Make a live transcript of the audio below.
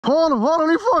Hold on,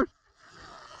 lean forward.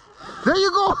 There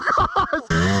you go, guys.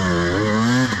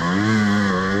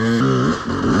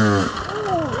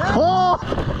 Oh,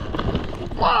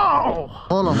 wow.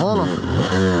 Hold on.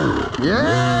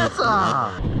 Yes.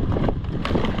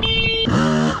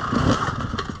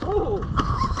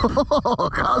 Oh,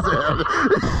 cousin.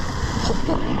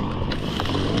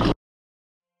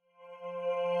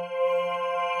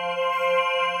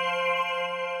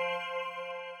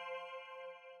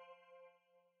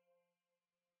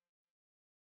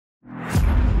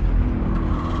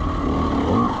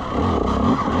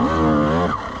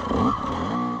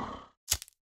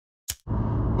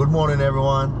 Good morning,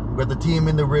 everyone. We're at the team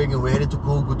in the rig and we're headed to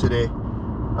Kahuku today.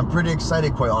 I'm pretty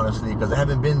excited, quite honestly, because I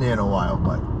haven't been there in a while.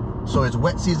 So it's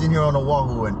wet season here on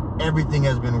Oahu and everything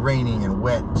has been raining and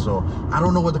wet. So I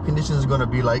don't know what the conditions are going to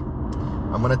be like.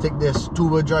 I'm going to take this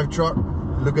two-wheel drive truck,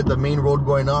 look at the main road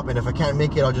going up, and if I can't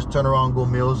make it, I'll just turn around and go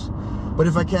Mills. But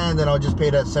if I can, then I'll just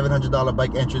pay that $700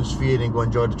 bike entrance fee and go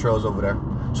enjoy the trails over there.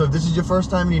 So if this is your first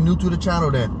time and you're new to the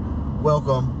channel, then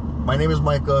welcome. My name is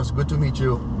Micah. It's good to meet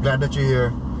you. Glad that you're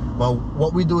here. Well,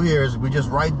 what we do here is we just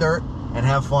ride dirt and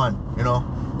have fun, you know,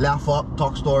 laugh up,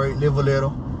 talk story, live a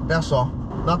little. That's all.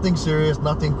 Nothing serious,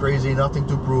 nothing crazy, nothing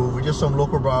to prove. We're just some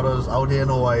local brothers out here in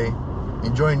Hawaii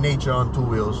enjoying nature on two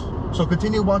wheels. So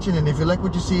continue watching, and if you like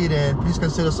what you see, then please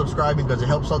consider subscribing because it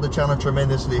helps out the channel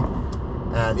tremendously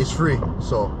and it's free.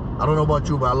 So I don't know about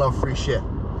you, but I love free shit.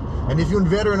 And if you're a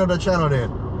veteran of the channel,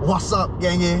 then what's up,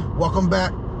 gangy? Welcome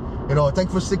back. You know,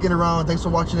 thanks for sticking around. Thanks for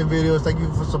watching the videos. Thank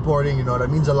you for supporting. You know, that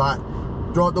means a lot.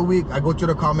 Throughout the week, I go through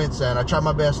the comments and I try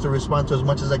my best to respond to as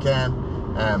much as I can,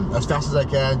 as fast as I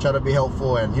can, try to be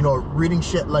helpful. And, you know, reading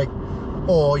shit like,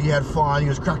 oh, you had fun, you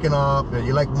was cracking up, and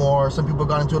you like more. Some people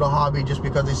got into the hobby just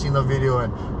because they seen the video.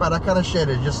 And, but that kind of shit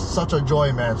is just such a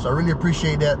joy, man. So I really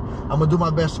appreciate that. I'm going to do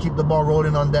my best to keep the ball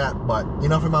rolling on that. But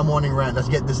enough of my morning rant. Let's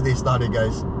get this day started,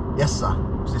 guys. Yes, sir.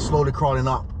 So slowly crawling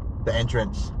up the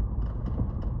entrance.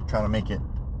 Trying to make it.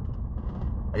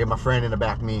 I get my friend in the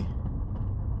back of me.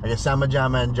 I get Sama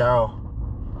Jama and Jaro.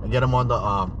 I get them on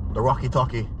the Rocky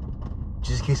Talkie,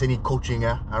 just in case I need coaching.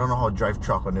 I don't know how to drive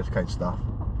truck on this kind of stuff.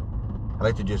 I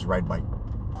like to just ride bike.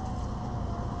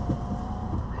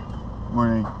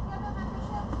 Morning.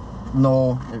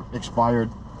 No, it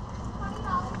expired.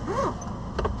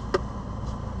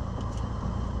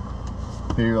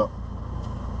 Here you go.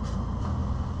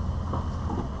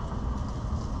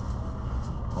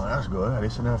 Well, that's good. At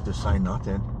least I don't have to sign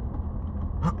nothing.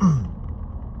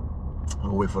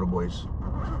 I'll wait for the boys.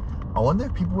 I wonder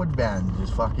if people with vans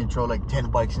just fucking throw like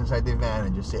 10 bikes inside their van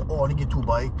and just say, oh, I want to get 2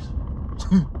 bikes.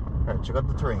 Alright, check out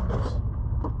the terrain, guys.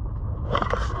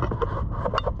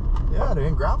 Yeah, they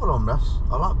didn't gravel them. That's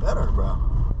a lot better, bro.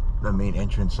 The main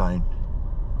entrance sign.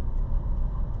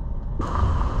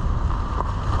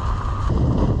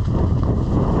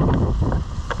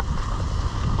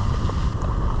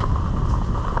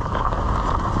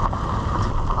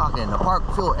 The park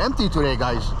feel empty today,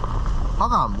 guys. How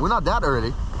come? We're not that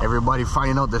early. Everybody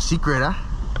finding out the secret, huh?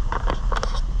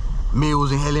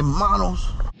 Meals and Helimanos.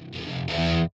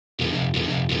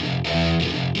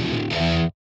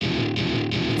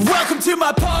 Welcome to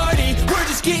my party. We're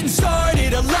just getting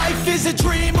started. A life is a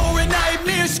dream or a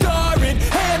nightmare scarring.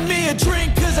 Hand me a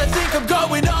drink, cause I think I'm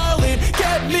going all in.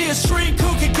 Get me a shrink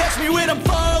who can catch me when I'm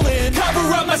falling.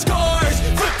 Cover up my scars,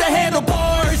 flip the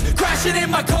handlebars, crashing in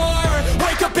my car,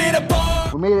 wake up in a bar.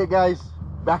 We made it, guys.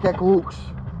 Back at Kahuku's.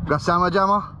 Got Sama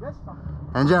Jama? Yes, sir.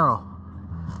 And Jero.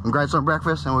 And grab some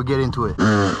breakfast and we'll get into it.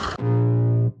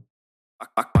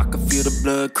 I can feel the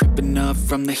blood creeping up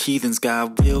from the heathens.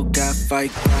 Got will, got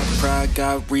fight, got pride,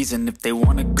 got reason. If they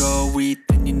wanna go eat,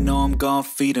 then you know I'm gonna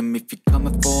feed them. If you're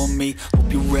coming for me,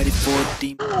 hope you're ready for a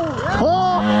demon.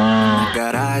 I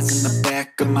got eyes in the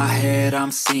back of my head,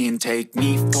 I'm seeing. Take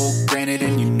me for granted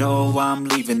and you know I'm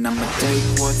leaving. I'ma take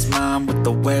what's mine with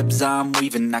the webs I'm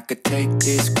weaving. I could take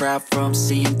this crowd from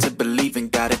seeing to believing.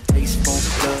 Got a taste for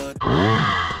blood.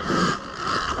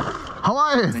 How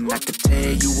are you? And I could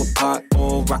tear you apart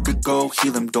or I could go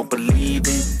heal them. Don't believe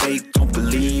in fate, don't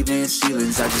believe in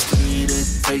ceilings. I just need a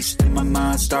taste and my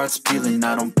mind starts peeling.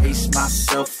 I don't pace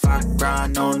myself, I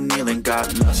grind on kneeling.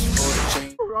 Got lust for the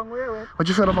change. Wrong way, man. What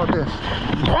you feel about this?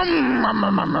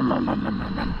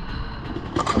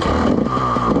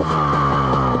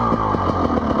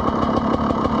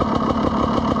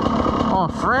 Oh,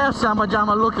 fresh Sama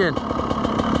Jama looking.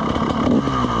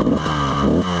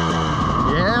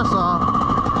 Yes,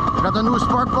 got the new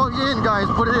spark plug in, guys.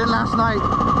 Put it in last night.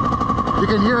 You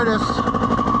can hear this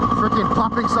freaking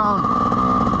popping sound.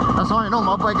 That's how I know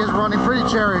my bike is running pretty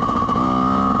cherry.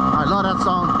 I love that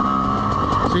sound.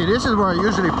 See, this is where I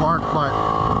usually park, but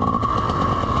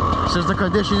Since the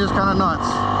condition is kind of nuts,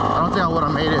 I don't think I would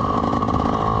have made it.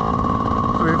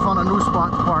 So we found a new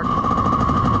spot to park.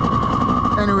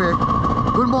 Anyway,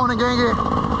 good morning, gangy.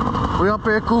 We up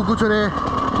here at Kahuku today.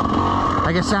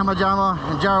 I get Sam Majama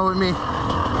and Jara with me,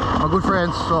 my good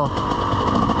friends. So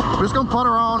we're just gonna putt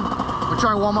around. We'll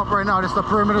try to warm up right now. This is the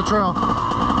perimeter trail.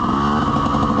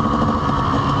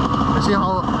 Let's see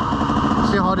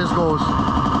how this goes.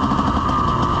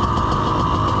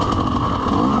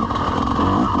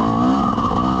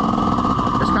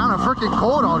 It's kind of freaking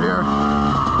cold out here.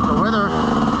 The weather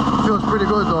feels pretty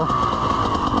good though.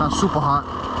 Not super hot.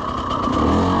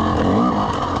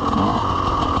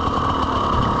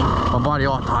 My body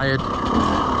all tired. I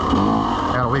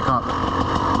gotta wake up.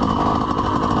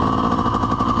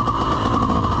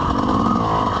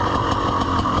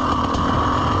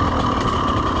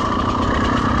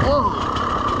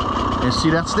 Whoa! You see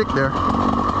that stick there?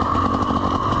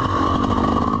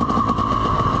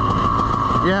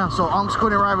 Yeah, so Unks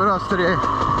couldn't ride with us today.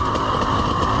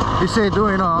 He said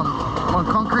doing one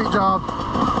concrete job.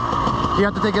 He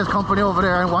had to take his company over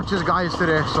there and watch his guys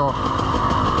today, so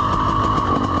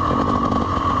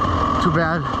too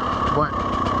bad, but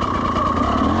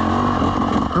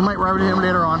we might ride with him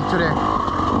later on today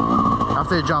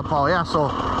after the job, Paul. Yeah, so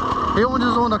he owns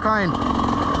his own kind,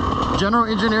 general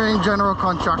engineering, general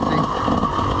contracting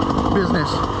business.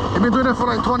 He's been doing it for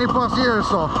like 20 plus years,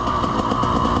 so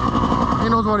he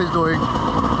knows what he's doing.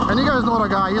 And you guys know the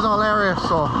guy, he's hilarious.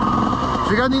 So if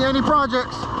you guys need any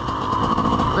projects,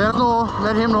 let us know,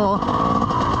 let him know.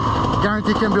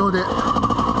 Guarantee can build it.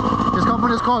 His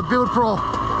company is called Build Pro.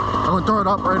 I'm gonna throw it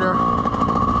up right there.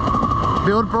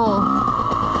 Build Pro,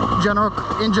 general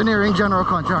engineering, general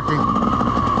contracting.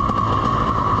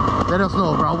 Let us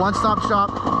know, bro. One-stop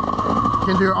shop.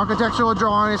 Can do your architectural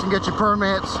drawings, can get your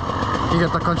permits, can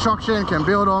get the construction, can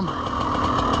build them.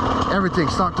 Everything,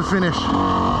 start to finish.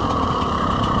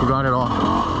 We got it all.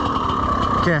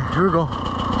 Okay, here we go.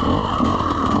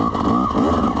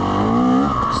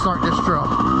 Start this trail.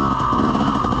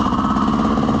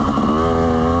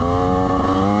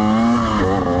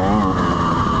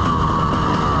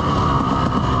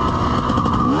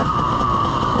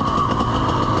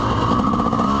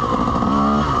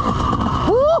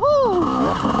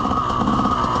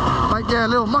 Yeah, a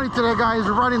little money today, guys.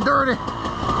 We're riding dirty.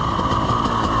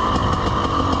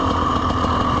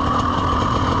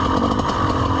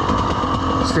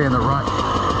 Stay in the rut.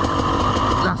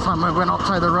 Last time I went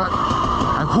outside the rut,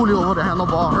 I Julio over the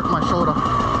handlebar, hurt my shoulder.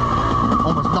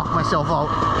 Almost knocked myself out.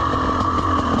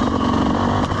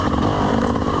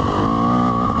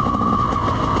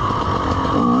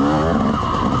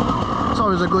 It's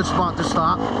always a good spot to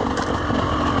stop.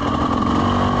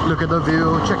 Look at the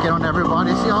view, check in on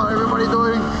everybody, see how everybody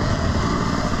doing.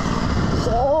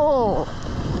 Oh!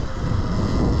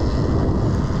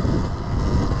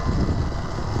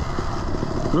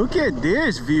 Look at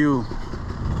this view.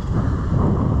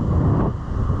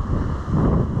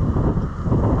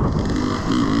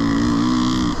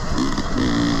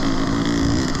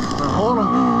 Hold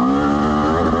on.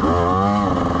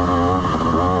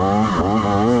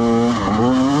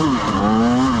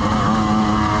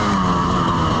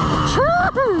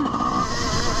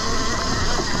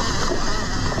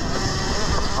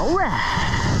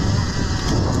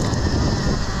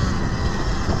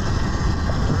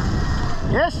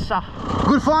 Yes, sir.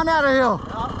 Good fun out of here. Yeah.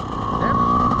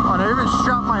 Oh, they even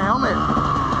strapped my helmet.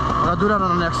 I'll do that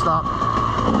on the next stop.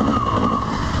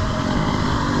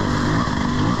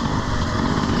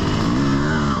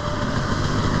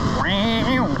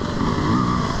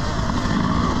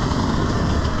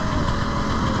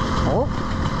 Oh,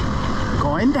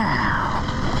 going down.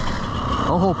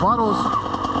 Oh, puddles.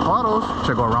 Puddles.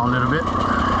 Should go around a little bit.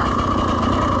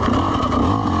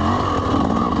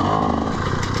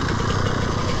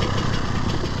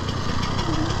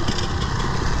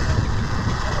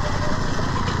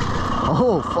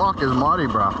 Oh, fuck, is muddy,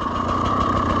 bro.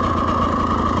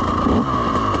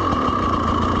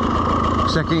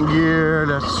 Second gear,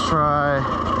 let's try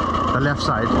the left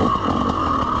side.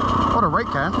 Oh, the right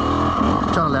can.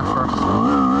 Try the left first.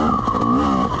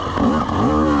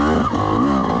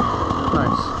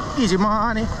 Nice. Easy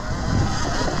money.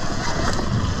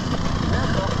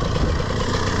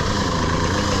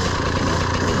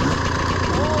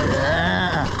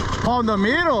 Yeah. On the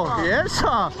middle. Yes,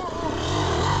 sir.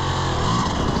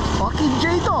 Fucking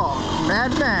J-Dog,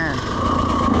 madman.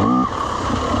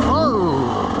 Oh,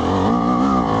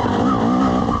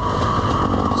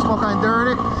 smell kind of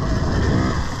dirty.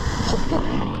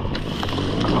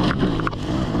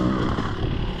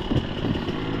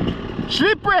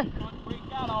 Slippery.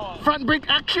 Front brake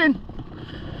action.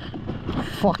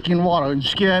 Fucking water and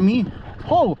scare me.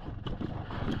 Oh!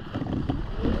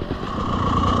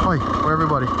 Oi, for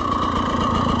everybody.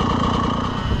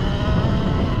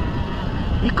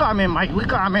 We coming, Mike, we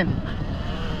coming.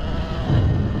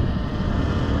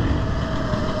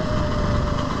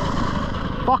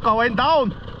 Fuck, I went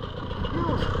down.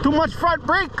 Too much front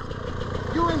brake.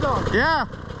 You went down? Yeah.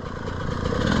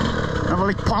 I'm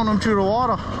like pound them through the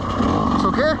water. It's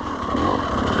okay.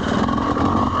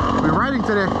 We're riding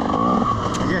today.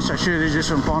 I guess I should have just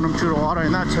pound them through the water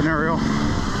in that scenario.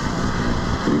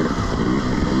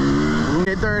 We'll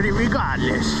get dirty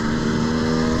regardless.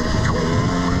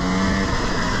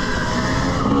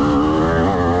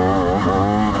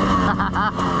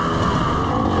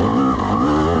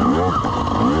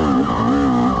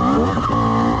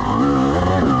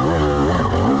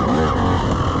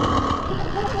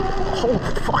 Oh,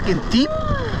 fucking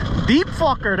deep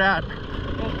fucker that.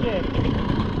 Okay.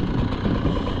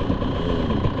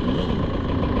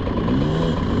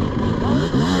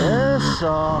 Yes,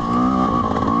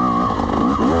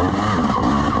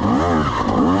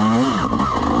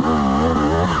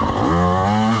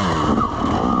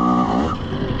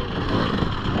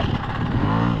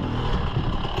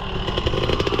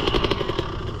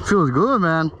 Feels good,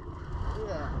 man.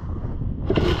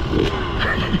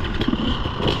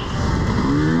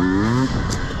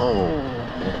 oh.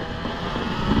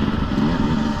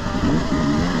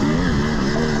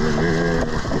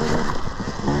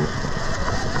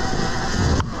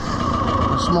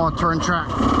 A small turn track.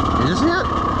 Is this it?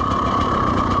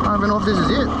 I don't even know if this is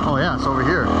it. Oh yeah, it's over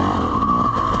here.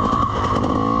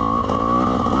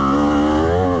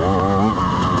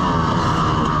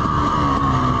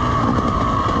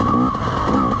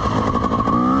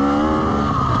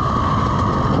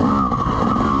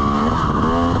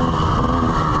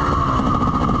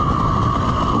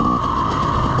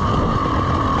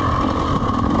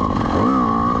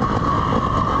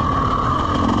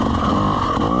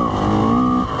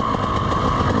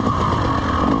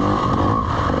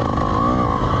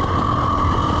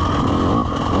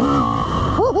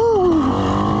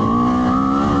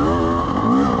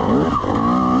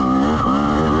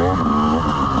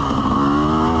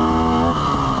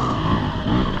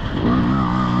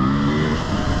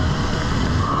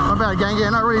 Gang,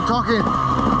 I'm not really talking.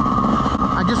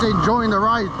 I'm just enjoying the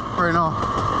ride right now.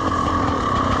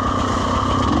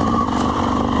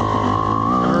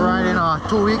 I've been riding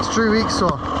 2 weeks, 3 weeks, so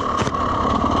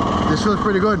this feels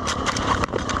pretty good.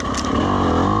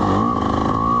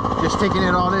 Just taking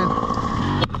it all in.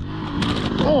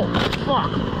 Oh,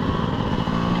 fuck.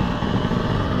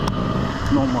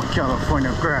 No more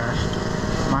California grass.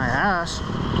 My ass.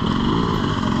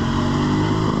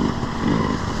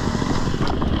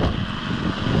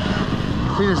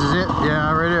 See, this is it.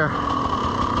 Yeah, right here.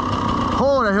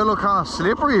 Oh, that hill look kind of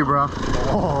slippery, bro.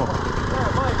 Oh.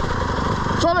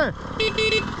 Solid.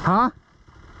 Huh?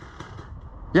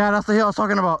 Yeah, that's the hill I was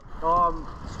talking about.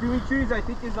 Screaming Trees, I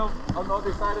think, is on the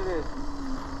other side of this.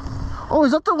 Oh,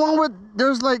 is that the one where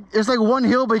there's like, it's like one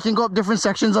hill, but you can go up different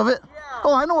sections of it? Yeah.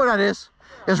 Oh, I know where that is.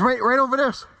 It's right over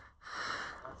this.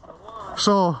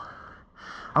 So,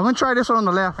 I'm gonna try this one on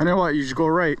the left. And then what? You just go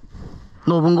right.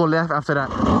 No, we're gonna go left after that.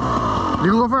 You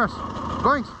can go first.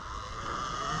 Going.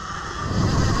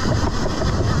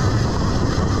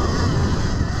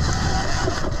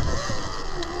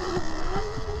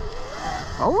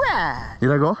 All right. You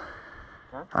let go?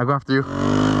 Huh? I go after you.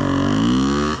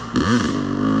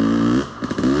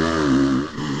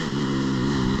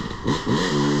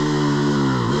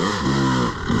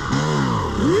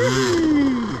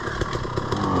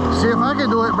 See if I can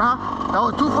do it, bro. That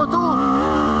was 2 for 2.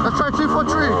 Let's try 3 for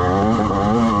 3.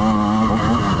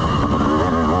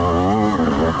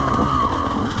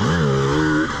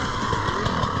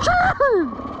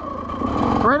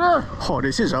 Right there. Oh,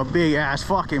 this is a big ass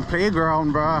fucking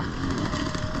playground, bruh.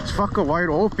 It's fucking wide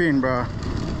open, bruh.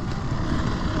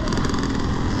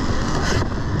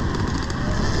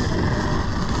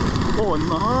 Oh,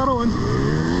 another one.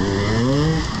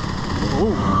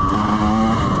 Oh.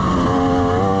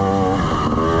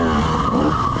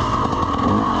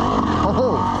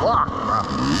 Oh, fuck, bro.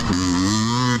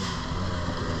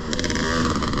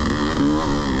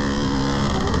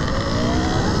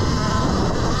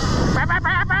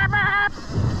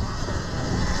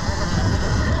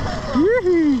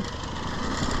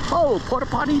 Oh, put a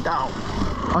potty down.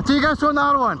 I'll take you guys to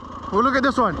another one. We'll look at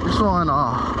this one. This one,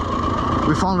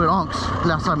 we found with Unks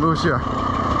last time we was here.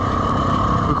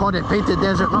 We called it Painted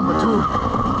Desert number 2.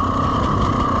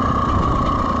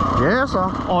 Yeah,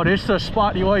 sir. Oh, this is the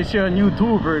spot you always see on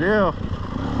YouTube, right there.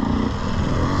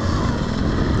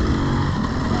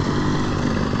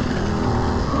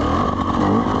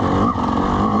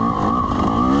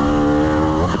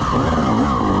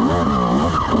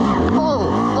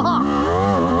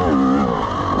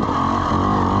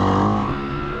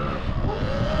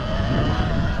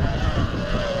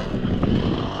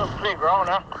 ground,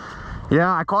 huh?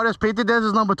 Yeah, I call this painted this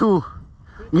as number 2.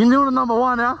 You knew the number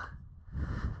 1, yeah?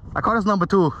 I call this number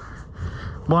 2.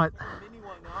 But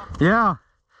yeah.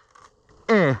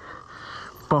 Eh.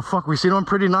 But fuck, we see them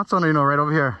pretty nuts on it, you know, right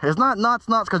over here. It's not nuts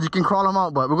because you can crawl them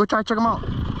out, but we're gonna try to check them out.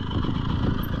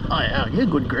 Oh yeah, you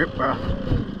good grip, bro.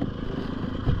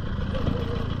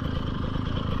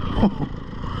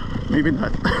 Maybe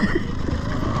not.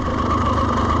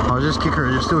 Oh, just kicker,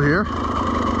 you're still here?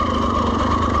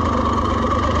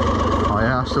 Oh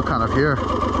yeah, still kind of here.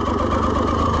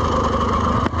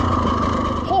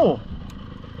 Oh!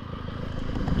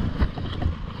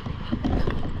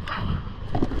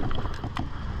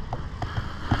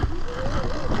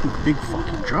 Big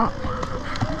fucking drop.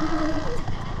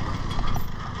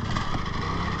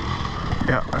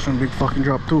 Yeah, that's one big fucking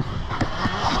drop too.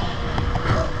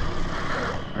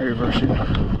 I reverse it.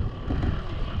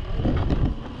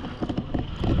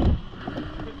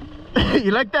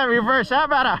 You like that reverse, huh,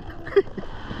 brother?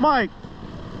 Mike.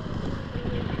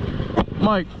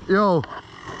 Yo.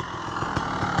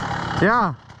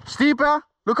 Yeah, steep, huh?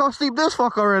 Look how steep this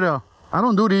fucker right there. I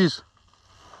don't do these.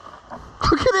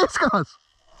 Look at this, guys.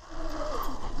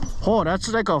 Oh, that's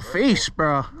like a face,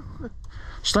 bro.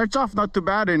 Starts off not too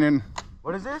bad and then...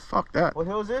 What is this? Fuck that. What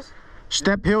hill is this?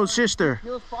 Step Hill's sister.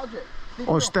 Hill's project.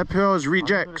 Oh, Step Hill's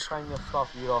rejects. Trying your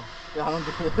stuff, you know. Yeah, I don't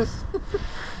do this.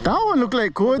 That one looked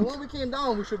like The good. way we came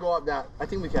down, we should go up that. I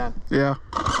think we can. Yeah.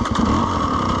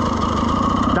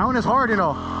 Down is hard, you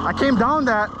know. I came down,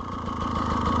 but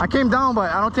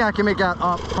I don't think I can make that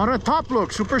up. How the top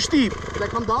look? Super steep. Can I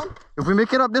come down? If we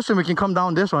make it up this one, we can come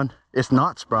down this one. It's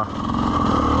nuts, bro.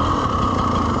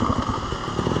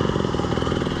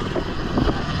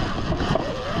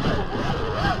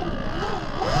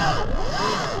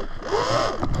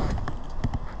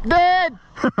 Dead!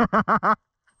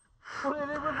 Put it in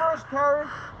reverse, Karen.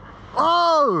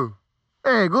 Oh!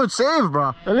 Hey, good save,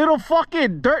 bro. A little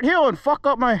fucking dirt hill and fuck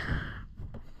up my...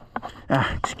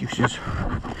 excuses.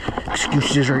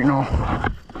 Excuses right now.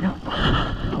 Yep.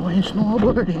 I went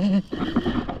snowboarding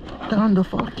down the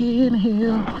fucking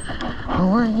hill. I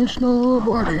went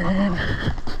snowboarding.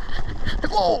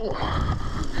 Oh!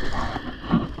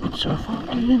 It's a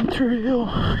fucking thrill.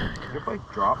 Did your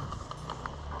bike drop?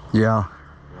 Yeah.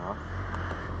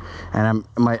 And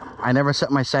I never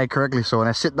set my side correctly, so when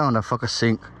I sit down, I fucking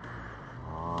sink.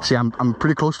 See, I'm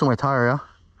pretty close to my tire, yeah.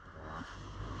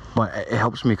 But it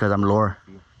helps me because I'm lower.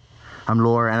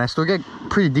 And I still get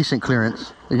pretty decent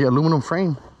clearance. You get aluminum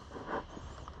frame.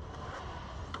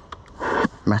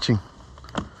 Matching.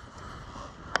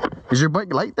 Is your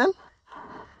bike light then?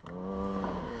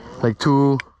 Like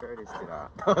two...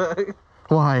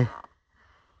 Why?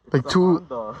 Like two...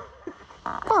 Well,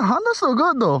 Honda's still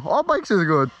good though. All bikes is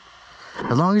good.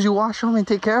 As long as you wash them and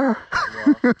take care.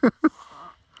 Yeah.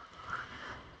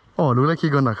 Oh, look like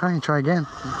you're gonna kind of try again.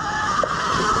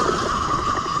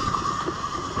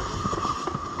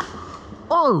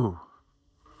 Oh!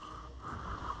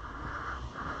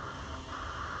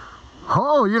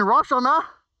 Oh, you didn't rush on that?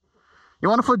 You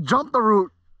want to jump the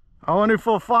route? I want it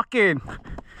for fucking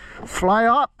fly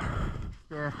up.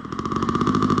 Yeah.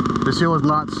 This hill is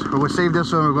nuts. We're gonna save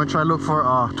this one. We're gonna try to look for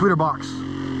a tweeter box.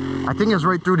 I think it's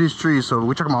right through these trees, so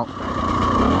we'll check them out.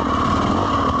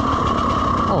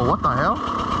 Oh, what the hell?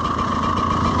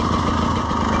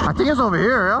 I think it's over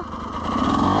here, yeah?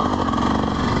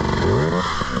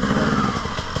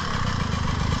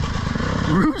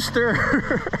 Rooster!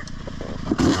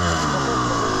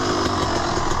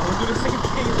 We'll do the same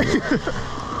thing.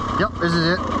 Yep, this is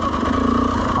it.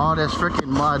 Oh, there's freaking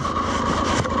mud.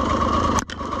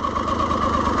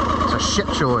 It's a shit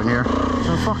show in here. It's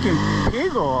a fucking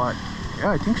pig or what?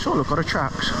 Yeah, I think so. Look at the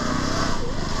tracks.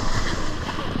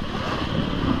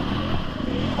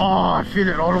 Oh, I feel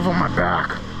it all over my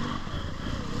back.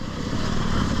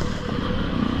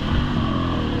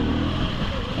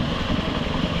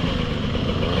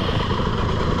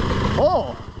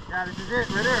 Oh! Yeah, this is it,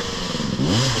 right there.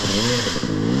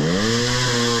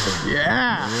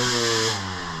 Yeah!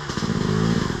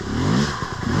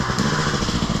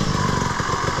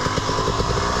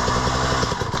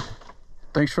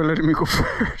 Thanks for letting me go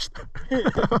first.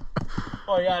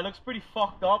 Oh yeah, it looks pretty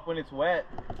fucked up when it's wet.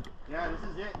 Yeah, this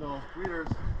is it though.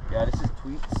 Tweeters. Yeah, this is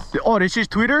tweets. Oh, this is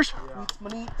tweeters? Yeah. Tweets,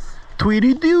 maneets.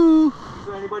 Tweety doo!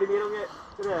 So anybody made them yet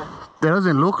today? That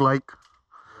doesn't look like.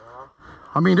 Yeah.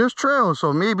 I mean, there's trails,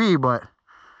 so maybe, but...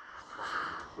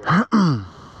 Yeah.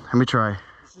 Let me try.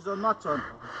 This is a nuts on.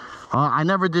 I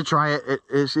never did try it.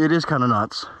 It is kind of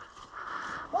nuts.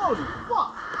 Holy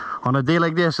fuck! On a day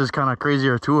like this, it's kind of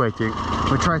crazier too, I think.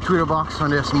 We try tweeter box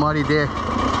on this muddy day.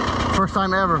 First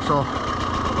time ever, so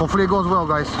Hopefully it goes well,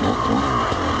 guys. That's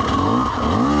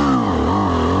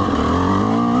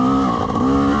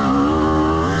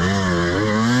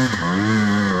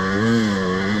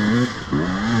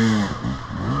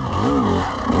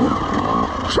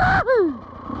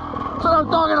what I'm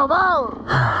talking about.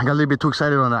 I got a little bit too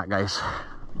excited on that, guys.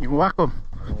 You whack them.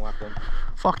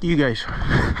 Fuck you guys.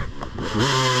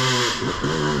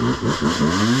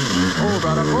 Oh,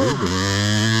 brother, oh.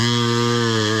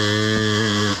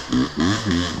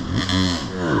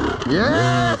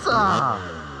 Yes!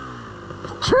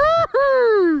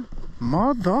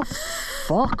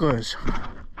 Motherfuckers.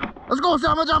 Let's go,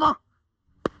 Sama Jama.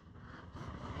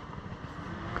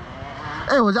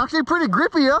 Hey, it was actually pretty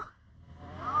grippy, yeah?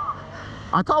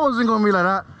 I thought it wasn't gonna be like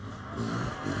that.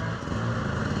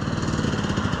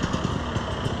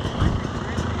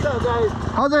 What's up, guys?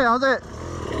 How's it? How's it?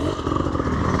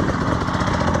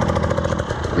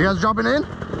 You guys dropping in?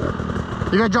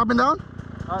 You guys dropping down?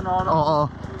 Oh, no, no. Oh,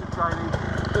 Just driving.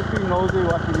 Just being nosy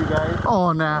watching you guys.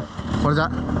 oh, nah. What is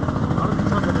that? I don't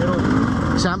think I'm in the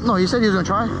middle. Sam? No, he said he was gonna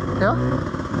try. Yeah?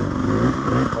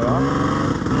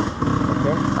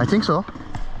 Okay. I think so.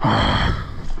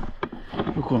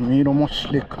 Look at me, don't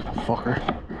slick, fucker.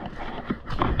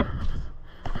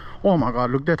 Oh my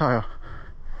god, look that tire.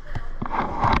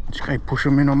 This guy push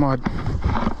him in the mud.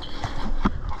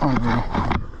 Unreal.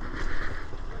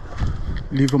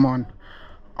 Leave him on.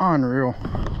 Unreal.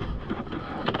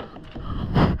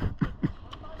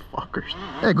 Fuckers.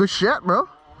 Hey, good shit, bro.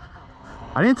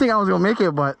 I didn't think I was gonna make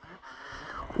it, but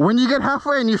when you get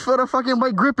halfway and you feel the fucking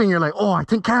bike gripping, you're like, oh, I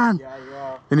think can. Yeah,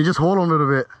 yeah. And you just hold on a little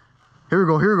bit. Here we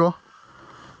go, here we go.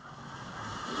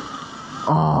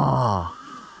 Oh.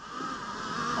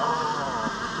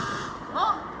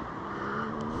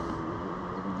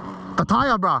 The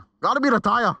tire, bro. Gotta be the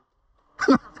tire.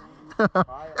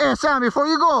 Hey, Sam, before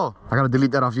you go, I gotta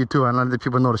delete that off YouTube and let the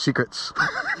people know the secrets.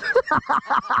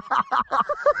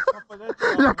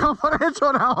 Yeah,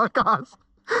 confidential now, guys.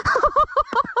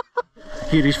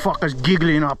 Here, these fuckers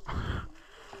giggling up.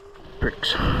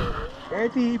 Bricks.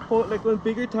 Guarantee he put like one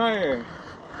bigger tire.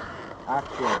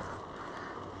 Actually.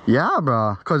 Yeah,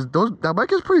 bro, cause that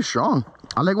bike is pretty strong.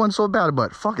 I like one so bad,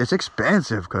 but fuck, it's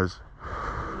expensive, cause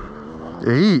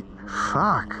they eat.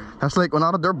 Fuck, that's like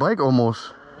another dirt bike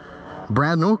almost.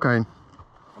 Brand new kind.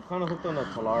 I'm kind of hooked on the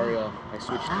Talaria. I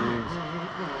switched teams.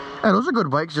 Hey, those are good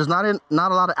bikes. Just not a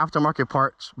lot of aftermarket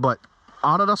parts, but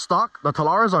out of the stock, the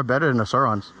Talarias are better than the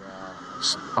Surrons. Yeah.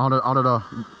 Out of the.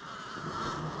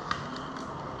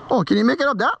 Oh, can you make it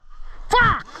up that?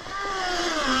 Fuck!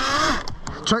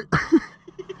 Try.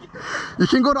 You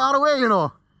can go the other way, you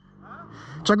know.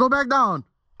 Try go back down.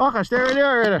 Fuck, I stay right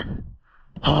there.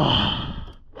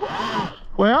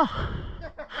 Well.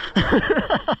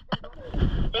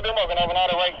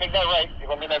 Take that right. You're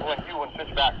gonna be like one you and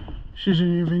switch back. This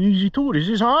isn't even easy too. This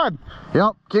is hard.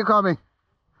 Yep, keep coming.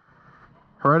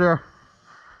 Right there.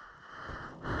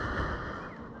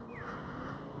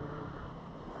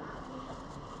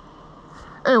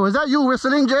 Hey, was that you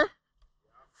whistling, Jay?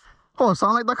 Oh,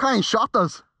 sound like the kind shot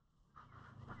us.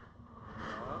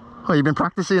 Oh, you been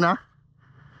practicing, huh?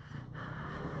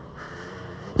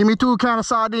 Give me 2 cans of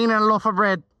sardine and a loaf of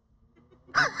bread.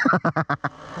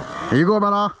 Here you go,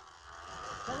 brother.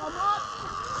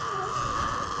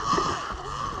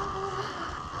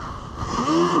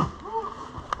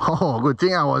 Oh, good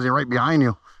thing I wasn't right behind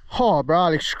you. Oh, bro,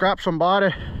 like scrap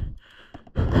somebody.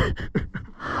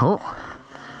 Oh,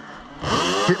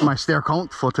 hit my stair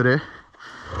count for today.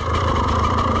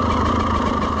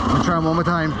 I'll try one more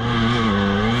time.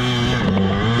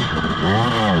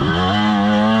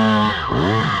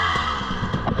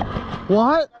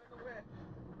 What?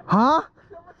 Huh?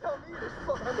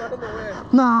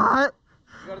 Nah.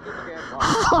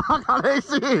 Fuck, how they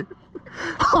see?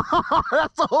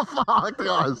 That's so fucked,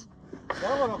 guys.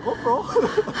 That one on GoPro.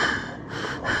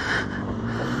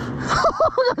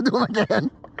 We gotta do it again.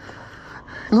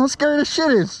 You know how scary this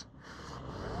shit is.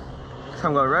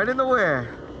 I'm going right in the way.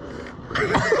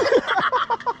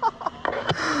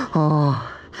 Oh,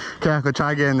 okay, I could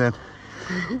try again then.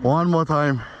 One more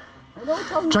time.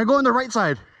 Try going the right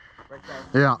side. Right side.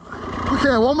 Yeah.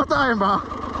 Okay, one more time, bro.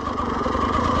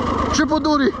 Triple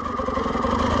duty.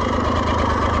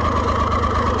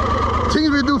 Things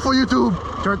we do for YouTube.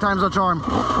 Third time's a charm.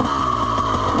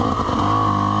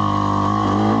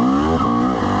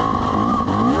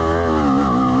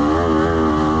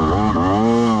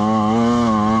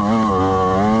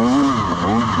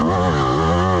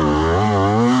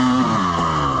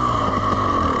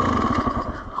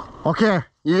 Okay,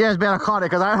 you guys better cut it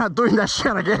because I'm not doing that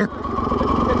shit again.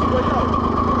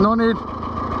 No need.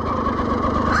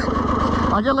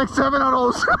 I get like 7 of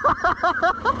those.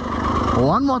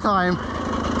 One more time.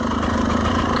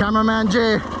 Cameraman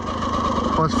Jay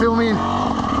was filming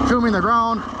the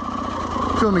ground,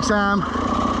 filming Sam,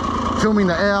 filming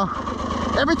the air.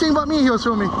 Everything but me he was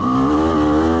filming. Hey,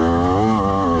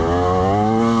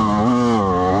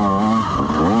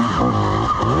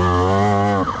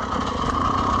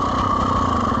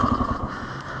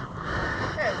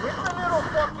 with the little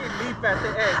fucking leap at the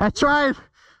end. I tried.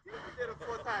 You did it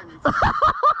 4 times.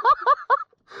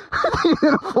 He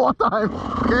did it 4 times.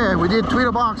 Okay, we did tweet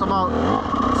a box about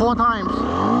 4 times.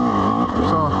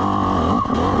 So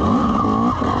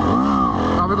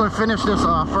now we're going to finish this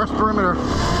first perimeter.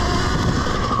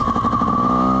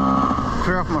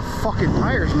 Clear off my fucking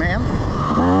tires, man.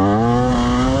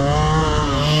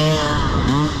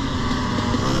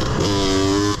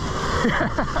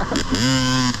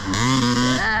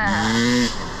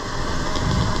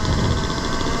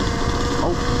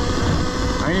 Oh,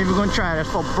 I ain't even gonna try. That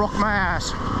stuff broke my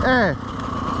ass. Hey,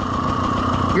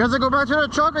 you guys go back to the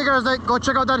truck, or you guys go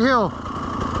check out that hill?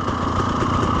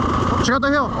 Check out the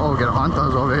hill. Oh, get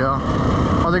hunters over here.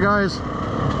 Other guys.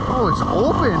 Oh, it's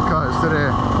open, cuz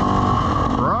today.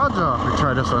 Roger. We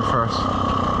try this one first.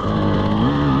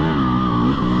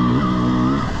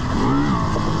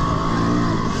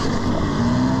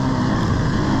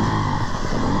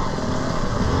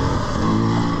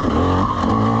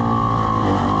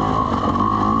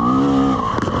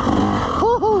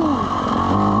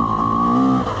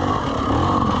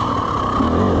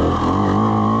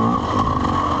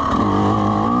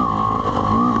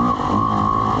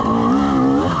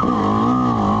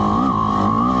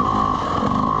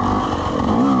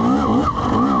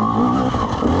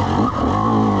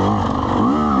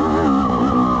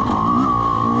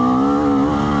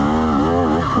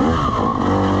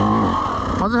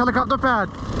 How's the helicopter pad?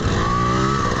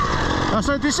 That's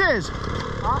what this is?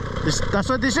 Huh? That's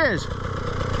what this is?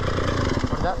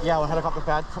 What is that? Yeah, one helicopter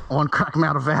pad. One crack me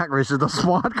out of vac races the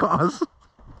squad cars.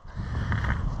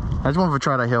 I just wanted to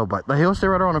try that hill, but the hill stay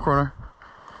right around the corner.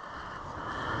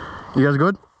 You guys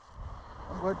good?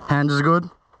 I'm good. Hands is good?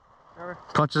 Sure.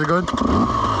 Clutch is good?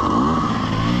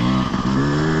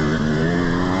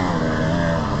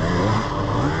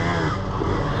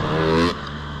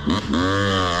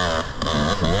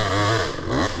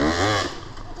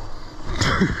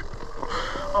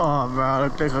 Oh man, I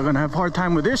think I'm gonna have a hard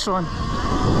time with this one.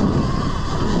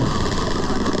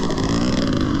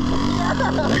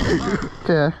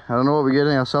 Okay, I don't know what we're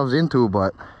getting ourselves into,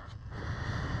 but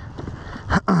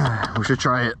we should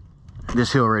try it.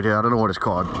 This hill right here, I don't know what it's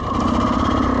called.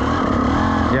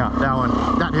 Yeah, that one,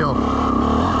 that hill.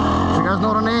 If you guys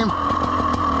know the name,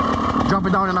 drop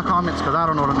it down in the comments, because I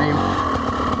don't know the name.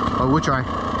 But we'll try.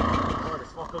 Oh, this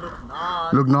fucker look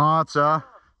nuts. Look nuts,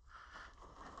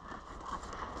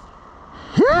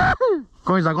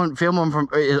 Coins, I'm going to film them from.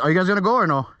 Are you guys going to go or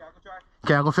no?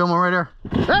 Okay, I'll go film them right there.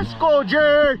 Let's go,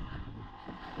 Jay!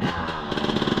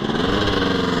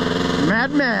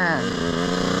 Madman!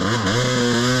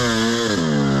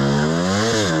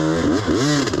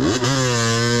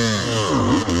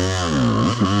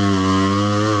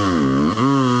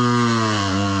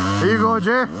 Here you go,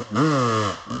 Jay.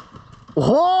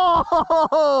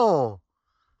 Whoa!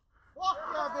 Fuck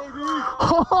yeah, baby!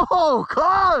 Oh,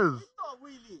 cuz!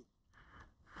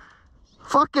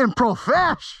 Fucking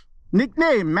profesh!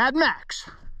 Nickname, Mad Max.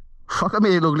 Fuck, I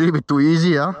made it look a little bit too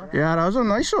easy, huh? Yeah, that was a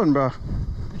nice one, bro.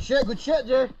 Good shit,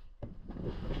 Jay.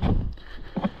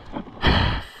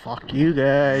 Fuck you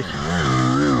guys.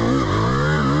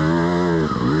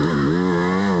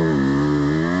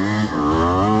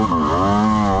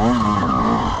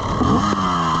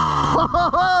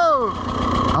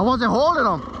 I wasn't holding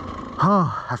them.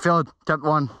 Oh, I failed that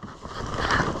one.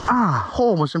 Ah,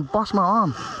 almost bust my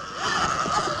arm.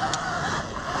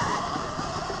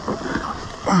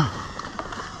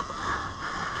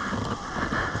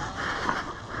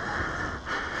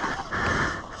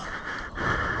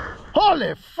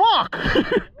 Holy fuck!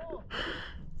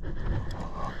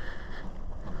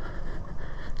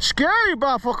 Scary,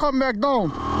 bro, for coming back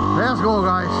down. Let's go,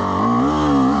 guys.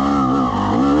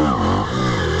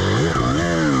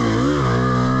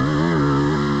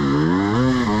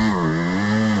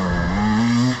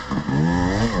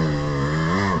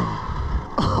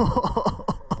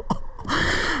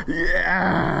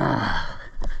 Yeah.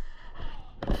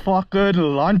 Fucking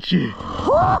lunchy.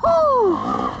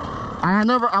 Woohoo!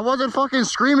 I wasn't fucking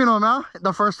screaming on man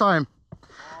the first time.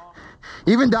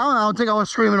 Even down, I don't think I was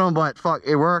screaming on, but fuck,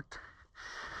 it worked.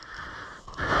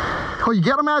 Oh, you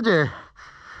get him, Jay?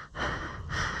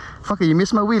 Fuck it, you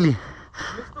missed my wheelie.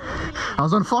 I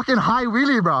was on fucking high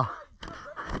wheelie, bro.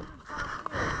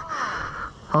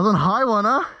 I was on high one,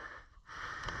 huh?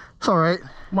 It's alright.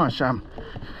 Come on, Sham.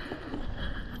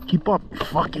 Keep up, you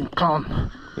fucking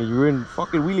clown. Yeah, you were in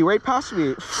fucking wheelie right past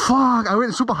me. Fuck, I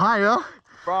went super high, huh?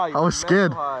 Bro, I was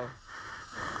scared. High.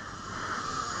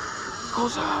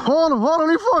 Hold on,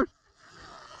 lean forward.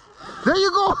 There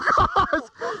you go, guys.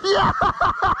 Yeah.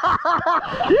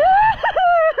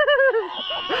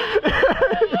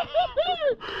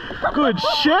 Good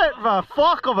shit, man.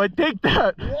 Fuck, I'm gonna take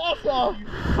that. Yes, fuck,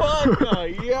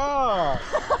 yeah.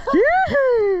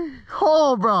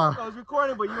 Oh, bro. I was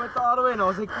recording, but you went the other way, and I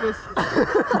was like this.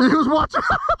 He was watching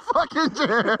fucking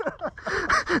chair.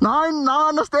 Now I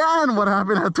understand what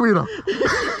happened at Twitter.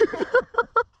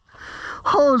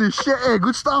 Holy shit, hey,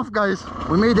 good stuff, guys.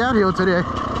 We made that hill today.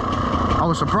 I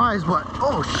was surprised, but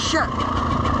oh shit,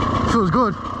 feels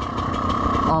good.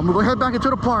 We're gonna head back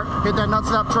into the park, hit that nut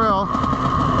slap trail,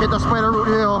 hit the spider root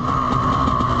hill,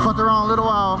 flutter around a little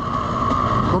while,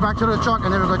 go back to the truck, and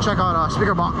then we're gonna check out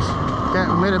speaker box. Okay,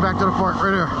 we made it back to the park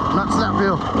right here, nut slap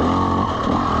hill.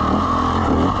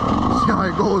 See how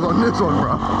it goes on this one,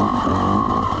 bro.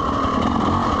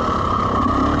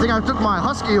 I think I took my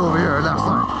husky over here last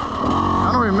time. I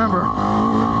don't remember.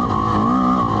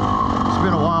 It's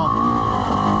been a while.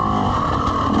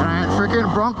 And I had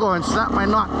freaking Bronco and slapped my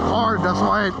knot hard. That's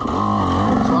what I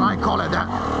call it that.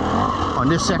 On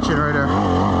this section right there.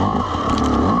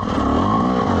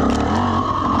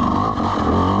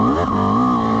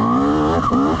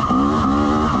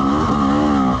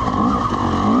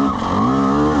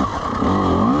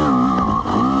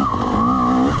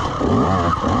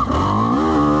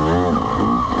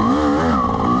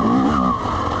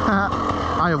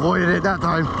 I avoided it that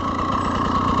time.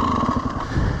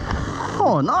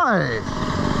 Oh, nice.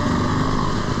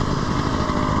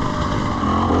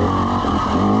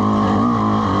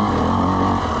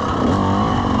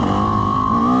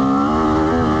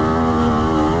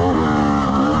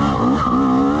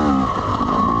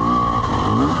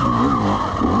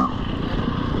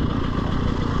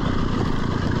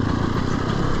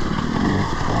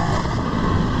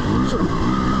 Some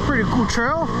pretty cool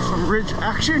trail, some ridge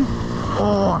action.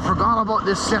 Oh, I forgot about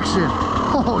this section.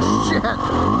 Oh shit.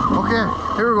 Okay,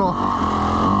 here we go.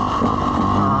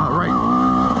 Right.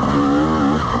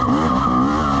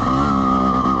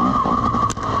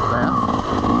 Left.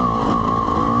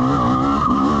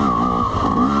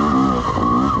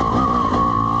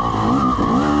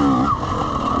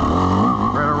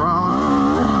 Right around.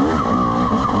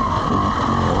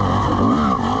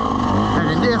 And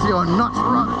in this, your nuts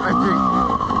rut, I think.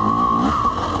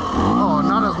 Oh,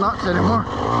 not as nuts anymore.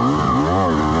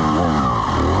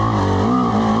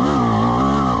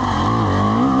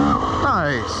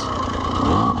 Nice.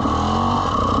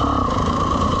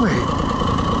 Wait.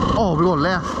 Oh, we go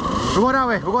left. We go that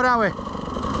way. We go that way.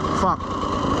 Fuck.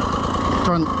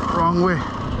 Turn wrong way.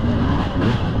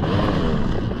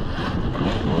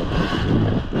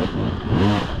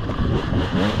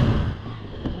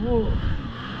 Whoa.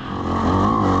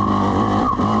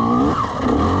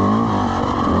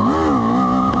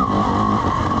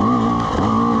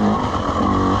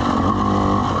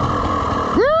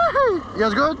 You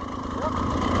guys good?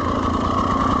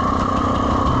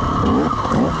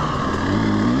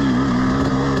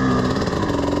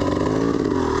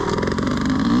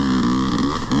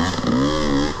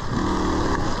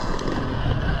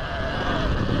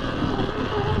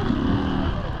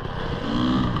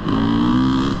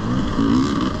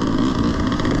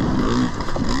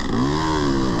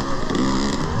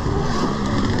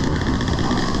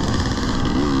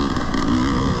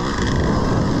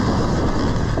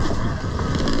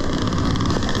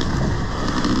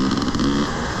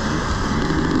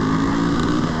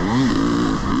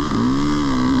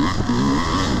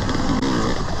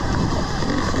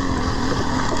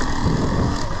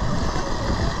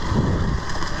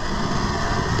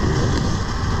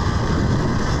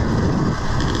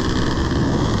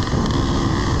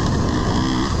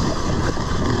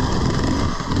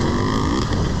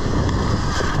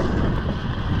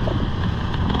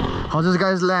 How's this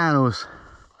guy's Lanos?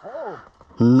 Oh.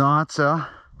 Nuts,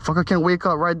 Fucker can wake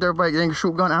up right there by getting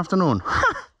shoot gun afternoon.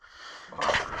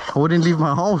 I wouldn't leave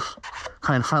my house.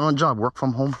 Kind of final job, work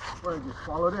from home. Just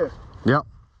follow this. Yep.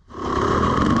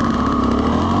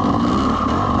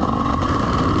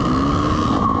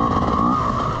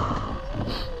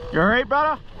 You alright,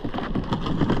 brother?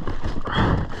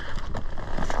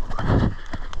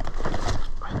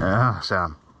 Yeah,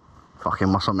 Sam. Fucking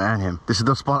muscle man him. This is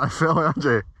the spot I fell,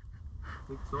 Ajay.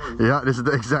 Yeah, this is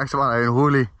the exact spot. I in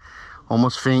Hooli.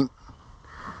 Almost faint.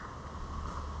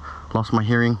 Lost my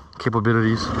hearing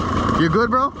capabilities. You good,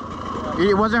 bro?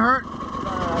 It wasn't hurt?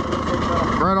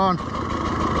 Right on.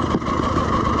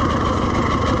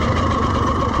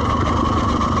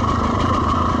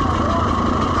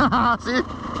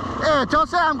 Hey, tell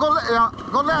Sam, go left. Yeah,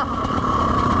 go left.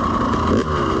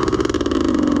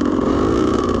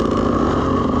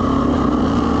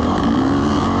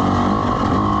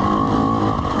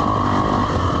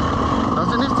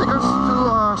 Doesn't this take us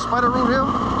to Spider Root Hill?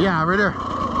 Yeah, right there.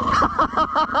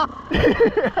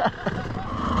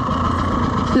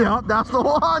 Yep, that's the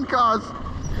one, cuz.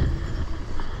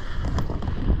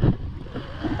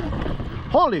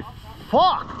 Holy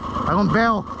fuck! I'm gonna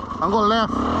bail. I'm going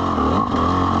left.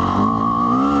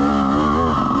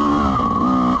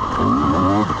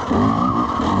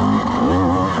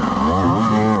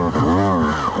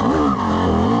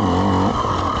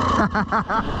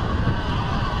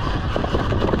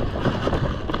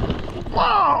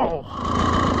 Whoa!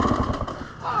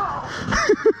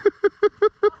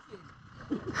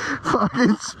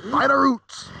 Fucking spider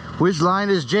roots. Which line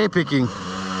is Jay picking?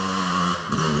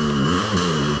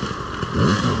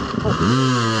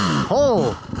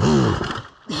 Oh!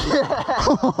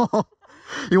 Yeah.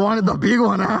 You wanted the big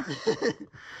one, huh?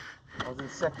 I was in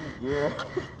second gear.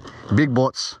 Big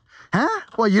bots. Huh?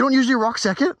 Well, you don't usually rock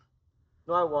second?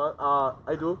 No,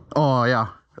 I do. Oh, yeah.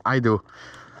 I do.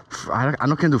 I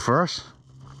can do first.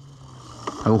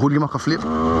 I will huli maka flip.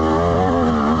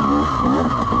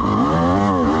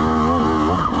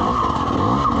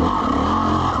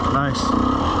 Nice.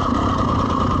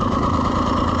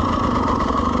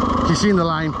 You seen the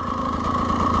line?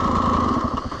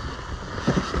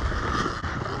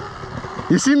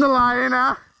 You seen the line,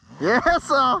 huh? Yes,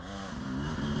 sir.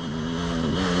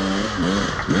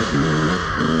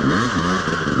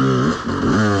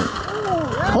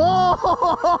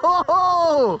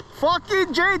 Oh,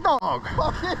 fucking J-Dog.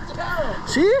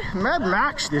 See? Mad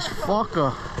Max, this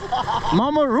fucker.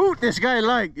 Mama Root, this guy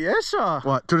like. Yes, sir.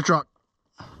 What? To the truck.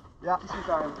 Yeah, chicken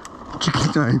time.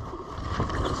 Chicken time.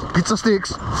 Pizza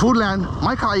sticks. Foodland.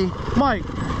 Micah. Mike,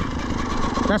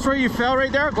 that's where you fell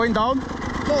right there, going down?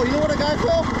 No, you know what a guy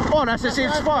fell? Oh, that's the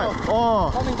same spot.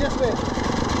 Oh. Coming this way.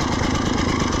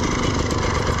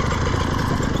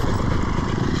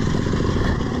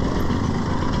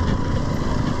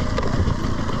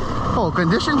 Oh,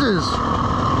 conditions is,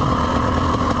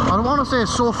 I don't want to say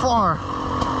so far,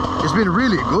 it's been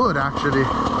really good actually.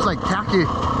 It's like tacky,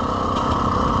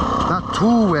 not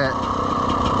too wet.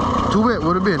 Too wet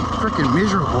would have been freaking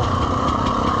miserable.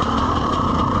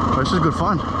 But this is good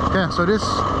fun. Yeah, so this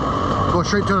goes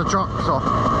straight to the truck. So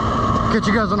catch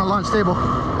you guys on the lunch table.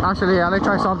 Actually, yeah, let's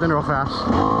try something real fast.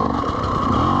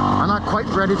 I'm not quite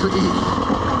ready to eat.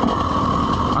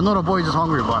 I know the boys is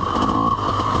hungry, but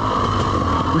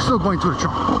we're still going to the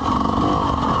truck.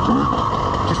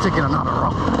 Just taking another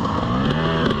route.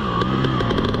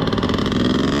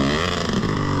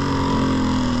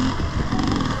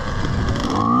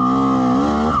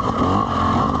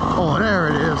 Oh, there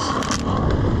it is.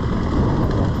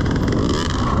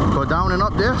 Go down and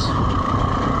up this.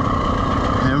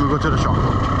 And then we go to the truck.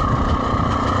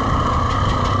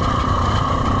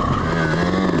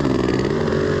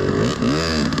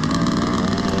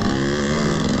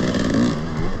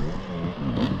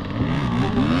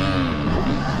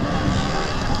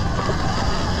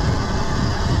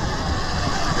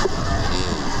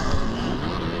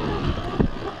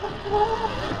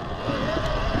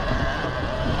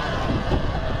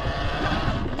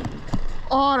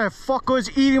 Oh, that fucker's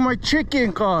eating my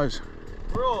chicken, cuz.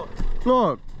 Bro,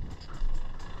 Look.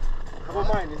 how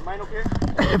about mine? Is mine okay?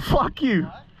 Fuck you.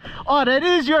 Oh, that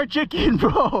is your chicken,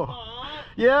 bro.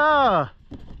 Yeah.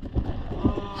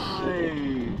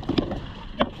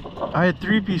 I had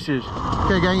 3 pieces.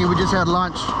 Okay, gangy, we just had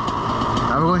lunch.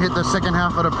 Now we're gonna hit the second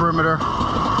half of the perimeter.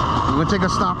 We're gonna take a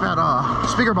stop at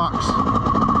Speaker Box.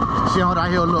 See how that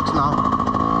hill looks now.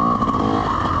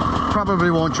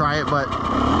 Probably won't try it, but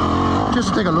just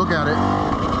to take a look at it.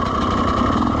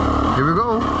 Here we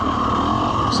go.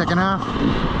 Second half.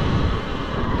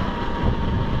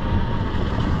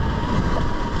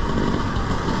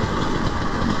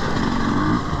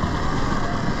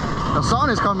 The sun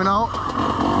is coming out,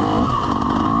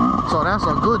 so that's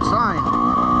a good sign.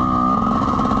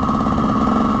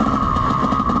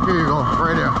 Here you go,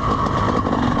 right there.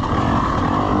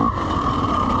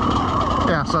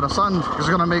 Yeah, so the sun is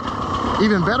gonna make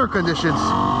even better conditions.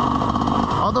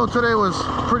 Although today was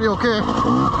pretty okay.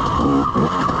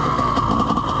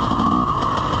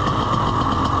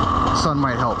 Sun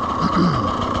might help.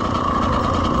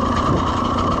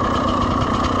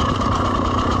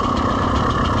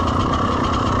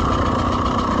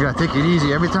 You gotta take it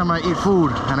easy. Every time I eat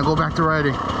food and I go back to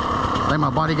riding, let my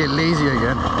body get lazy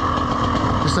again.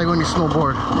 Just like when you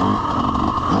snowboard.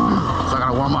 So I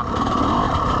gotta warm up.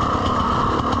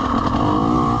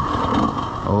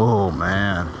 Oh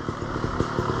man.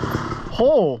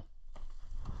 Oh,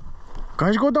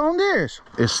 guys, go down this.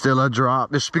 It's still a drop.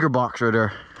 This speaker box right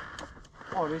there.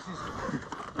 Oh, this is.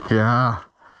 Yeah.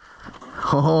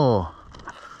 Oh.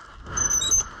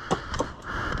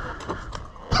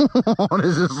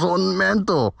 This is so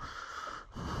mental.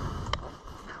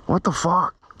 What the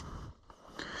fuck?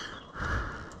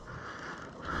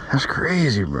 That's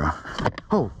crazy, bro.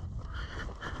 Oh.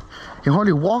 You can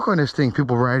hardly walk on this thing,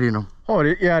 people riding them. Oh,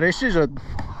 yeah, this is a...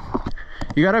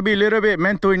 You gotta be a little bit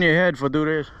mental in your head for do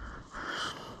this.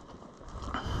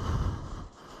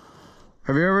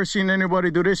 Have you ever seen anybody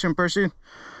do this in person?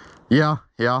 Yeah,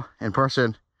 in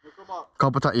person.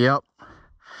 Couple times, yep.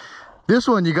 This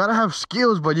one, you gotta have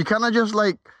skills, but you kinda just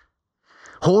like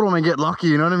hold them and get lucky,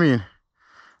 you know what I mean?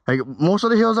 Like most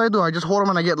of the hills I do, I just hold them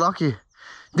and I get lucky.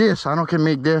 This, I don't can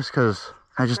make this because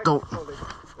I just don't.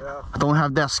 I don't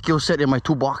have that skill set in my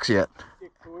toolbox yet.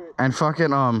 And fucking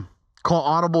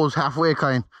call audibles halfway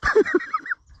kind.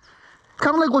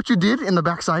 Kind of like what you did in the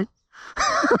backside.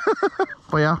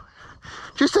 But yeah,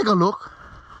 just take a look.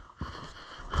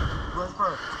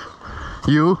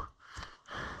 You.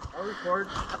 I'll record.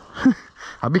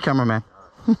 I'll be cameraman.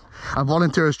 I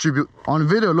volunteer as tribute. On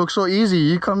video, it looks so easy.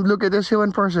 You come look at this hill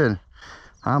in person.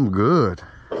 I'm good.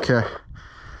 Okay.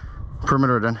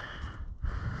 Perimeter then.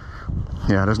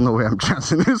 Yeah, there's no way I'm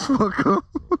chancing this fucker.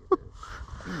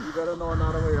 You gotta know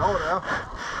another way out, yeah?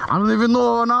 I don't even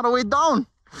know another way down.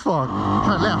 Fuck.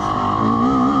 Try left.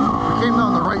 I came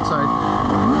down the right side.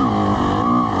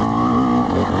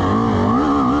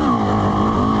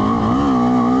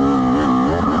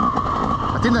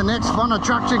 I think the next fun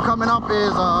attraction coming up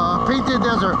is Painted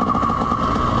Desert.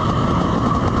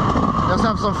 Let's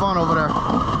have some fun over there.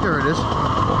 Here it is.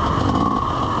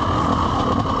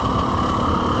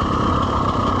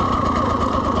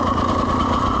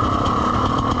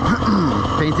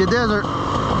 Painted Desert.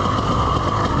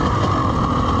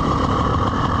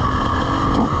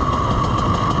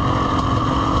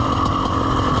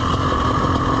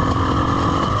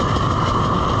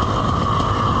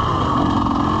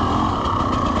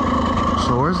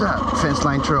 So where's that fence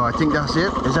line trail? I think that's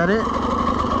it. Is that it?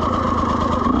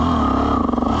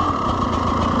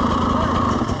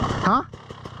 Huh?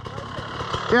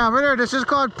 Yeah, right there. This is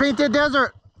called Painted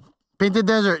Desert. Painted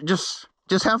Desert. Just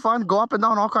have fun. Go up and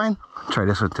down all kind. Try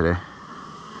this one today.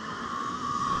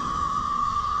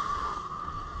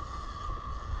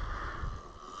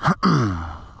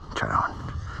 Try that one.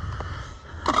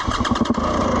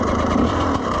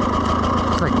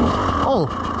 It's like, oh,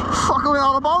 fuck, I went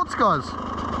out of bounds, cuz.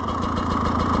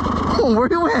 Oh, where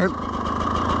you went?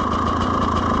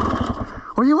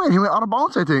 Where you went? He went out of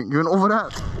bounds, I think. You went over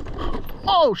that.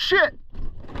 Oh, shit.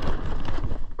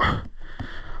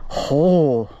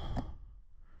 Oh.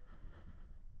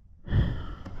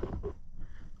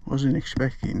 Wasn't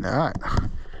expecting that.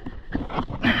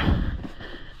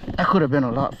 That could have been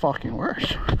a lot fucking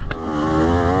worse.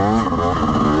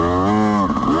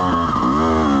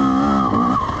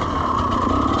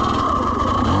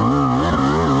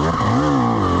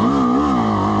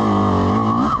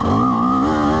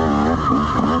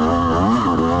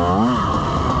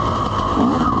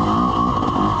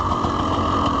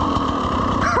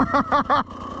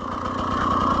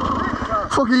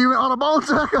 Fucking you went out of bounds,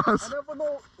 I never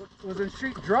know it was a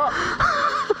street drop.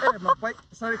 Hey, my bike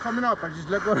started coming up. I just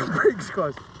let go of the brakes,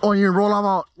 cuz. Oh, you roll them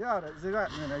out? Yeah, that's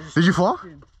that, man. I just Did you fall?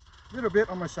 A little bit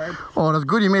on my side. Oh, that's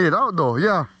good you made it out though.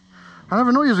 Yeah. I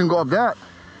never knew you was gonna go up that.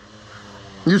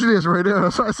 Usually it's right there.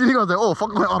 So I see you guys like, oh,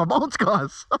 fuck, went out of bounds,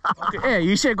 cuz. Okay, hey,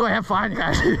 you should go have fun,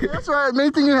 guys. That's right.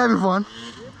 Main thing you're having fun.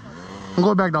 I'm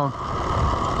going back down.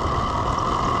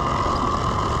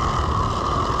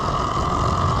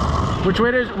 Which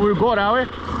way does we go that way?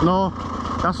 No,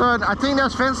 that's one. I think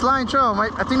that's fence line trail.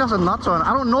 I think that's a nuts one.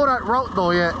 I don't know that route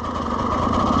though yet.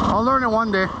 I'll learn it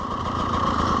one day.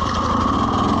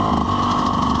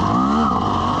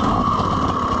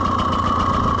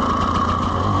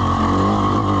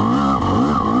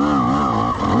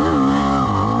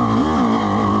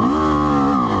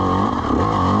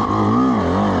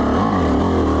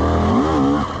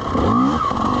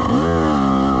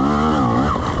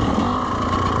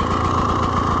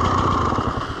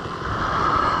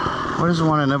 What is the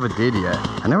one I never did yet?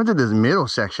 I never did this middle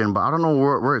section, but I don't know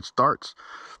where it starts.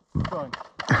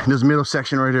 This middle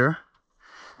section right here.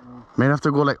 May have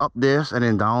to go like up this and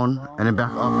then down and then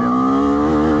back up. Yeah.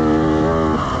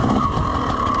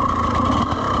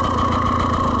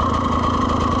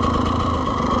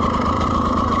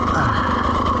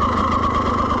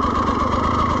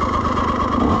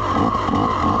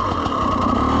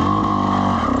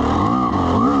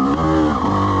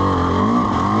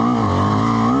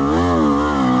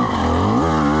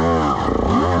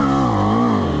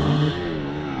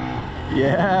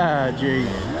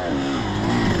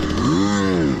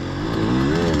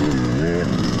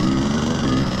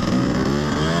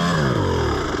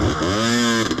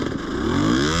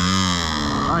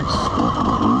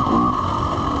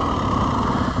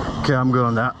 Okay, I'm good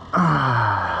on that.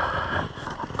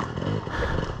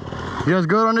 You guys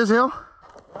good on this hill?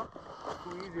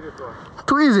 Too easy this one.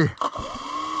 Too easy.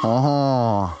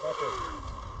 Oh.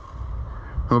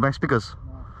 Go back speakers.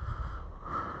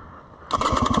 Okay,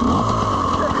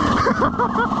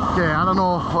 I don't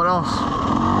know what else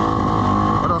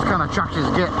kind of tractions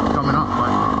get coming up,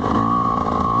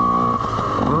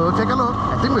 but we'll take a look.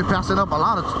 I think we're passing up a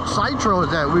lot of side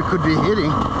trails that we could be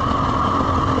hitting.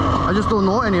 I just don't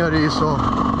know any of these, so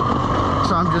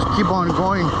I'm just keep on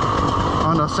going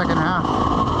on the second half.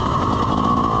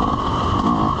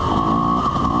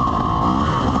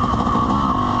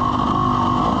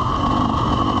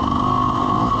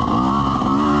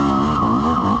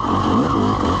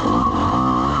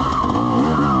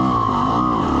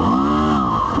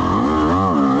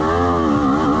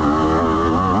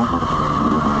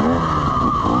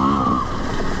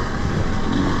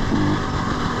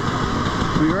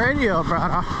 Radio,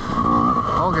 brother.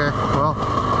 Okay, well,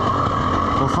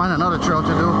 we'll find another trail to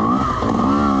do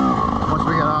once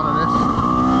we get out of this.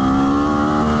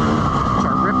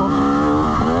 Try to rip them.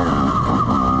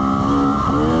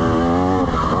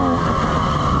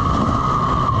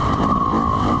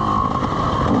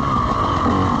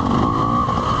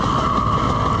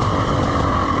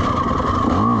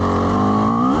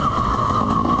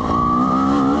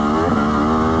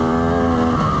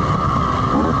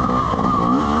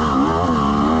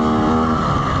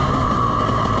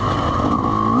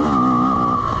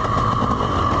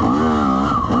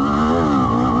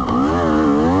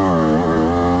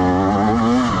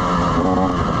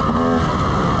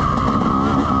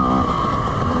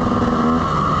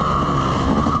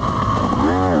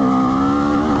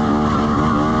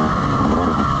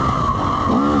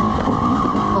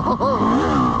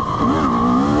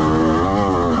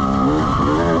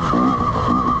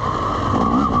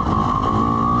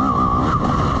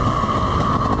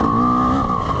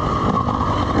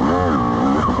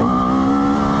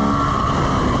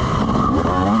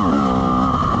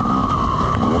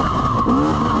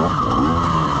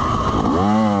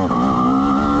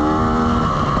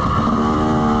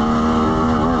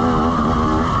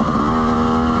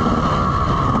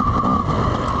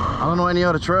 Any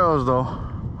other trails though?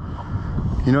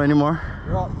 You know any more?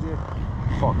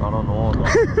 Fuck, I don't know.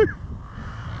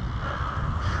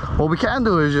 What we can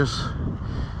do is just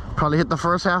probably hit the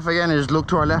first half again and just look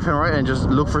to our left and right and just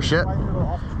look for shit.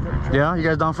 Yeah, you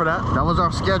guys down for that? That was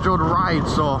our scheduled ride,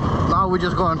 so now we're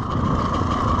just going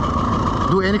to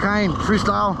do any kind,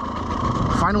 freestyle,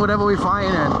 find whatever we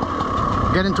find and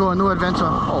get into a new adventure.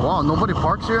 Oh wow, nobody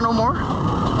parks here no more?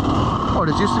 Oh,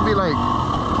 this used to be like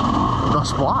the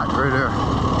spot right there.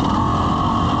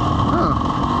 Huh.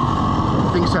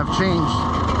 Things have changed.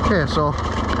 Okay, so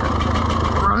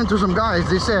run into some guys.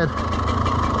 They said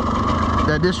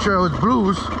that this trail is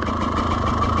blues.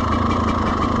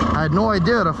 I had no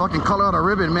idea the fucking color of the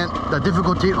ribbon meant the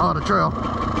difficulty of the trail.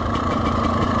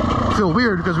 I feel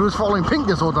weird because we was following pink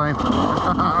this whole time.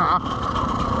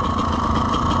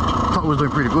 Thought we was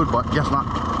doing pretty good, but guess not.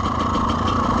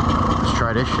 Let's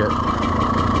try this shit.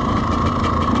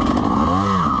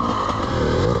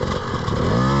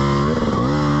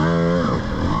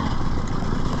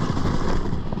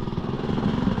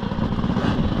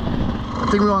 I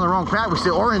think we're on the wrong path. We stay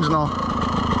orange now.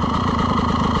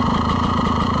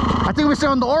 I think we stay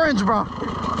on the orange, bro.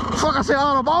 Fuck, I say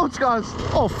out of bounds, guys.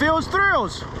 Oh, Phil's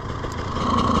Thrills.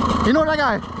 You know that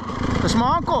guy? That's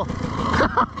my uncle.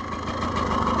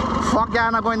 Fuck yeah,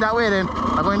 I'm not going that way then.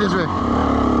 I'm going this way.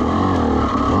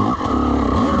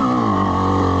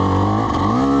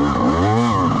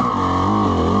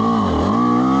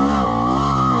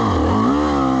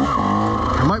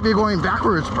 I might be going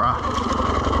backwards, bro.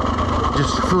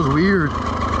 Just feels weird.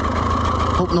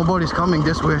 Hope nobody's coming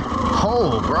this way.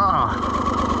 Oh, bruh.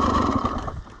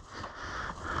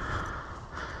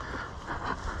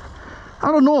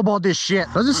 I don't know about this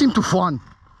shit. Doesn't seem too fun.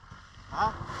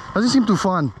 Huh? Doesn't seem too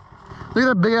fun. Look at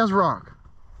that big ass rock.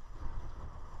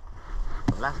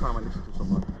 Last time I listened to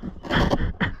someone.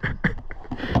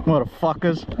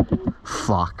 Motherfuckers.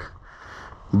 Fuck.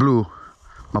 Blue.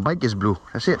 My bike is blue.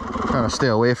 That's it. Gotta stay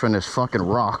away from this fucking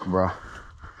rock, bro.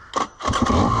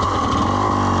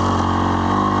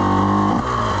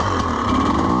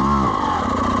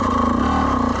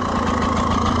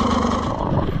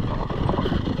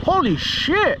 Holy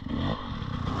shit!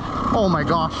 Oh my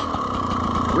gosh.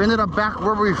 We ended up back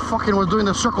where we fucking was doing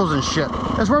the circles and shit.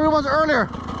 That's where we was earlier.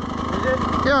 You did?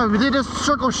 Yeah, we did this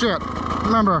circle shit.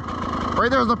 Remember?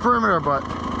 Right there's the perimeter, but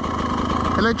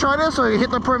and like try this, or you hit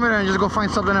the perimeter and just go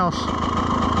find something else.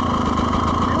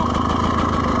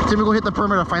 See, we go hit the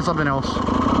perimeter and find something else.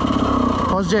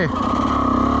 Oh, Pause, Jay.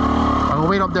 I'll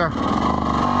wait up there.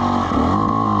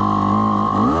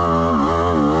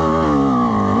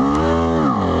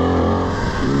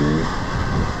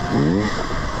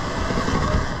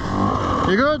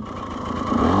 You good?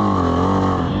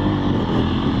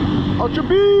 Ultra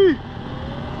Bee!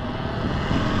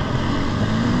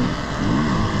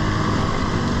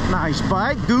 Nice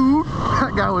bike, dude.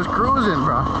 That guy was cruising,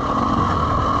 bro.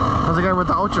 How's the guy with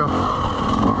the Ultra?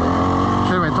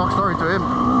 Should have been talk story to him.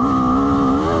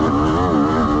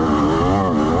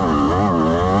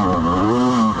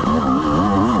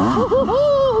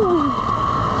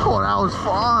 Oh, that was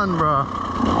fun, bro.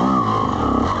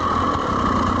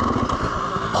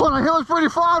 Oh, the hill was pretty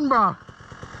fun, bro.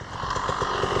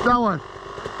 That one.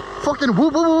 Fucking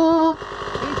whoop, whoop, whoop, whoop.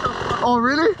 Oh,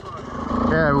 really?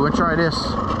 Yeah, we're gonna try this.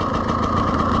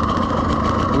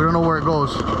 We don't know where it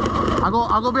goes.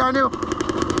 I'll go behind you.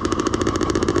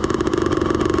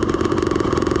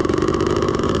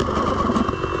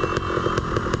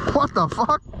 What the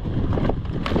fuck?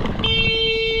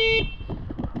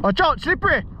 Watch out,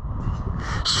 slippery!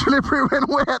 Slippery when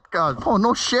wet, God. Oh,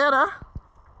 no shit, huh?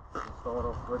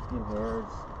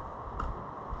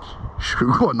 Should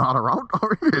we go not around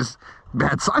already? There's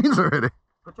bad signs already.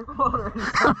 Put your motor in.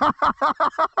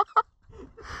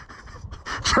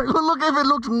 Try to look if it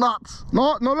looks nuts.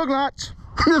 No look nuts.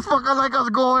 This fucker like us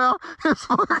go, yeah? This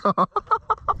fucker.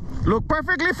 Look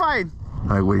perfectly fine.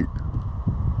 Alright, wait.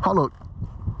 Oh, look.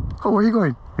 Oh, where are you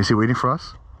going? Is he waiting for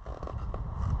us?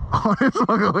 Oh, this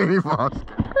fucker waiting for us.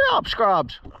 Hurry up,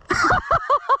 scrubs.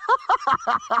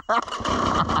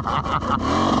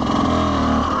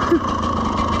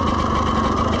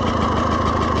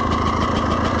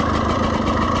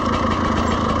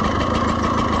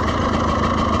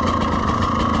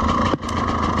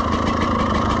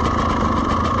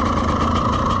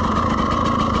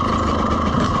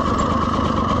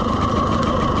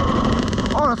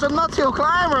 It's a nuts hill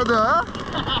climber there, huh?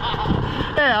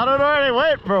 Hey, I don't know where they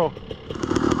went, bro.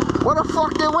 Where the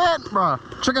fuck they went, bro?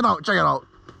 Check it out, check it out.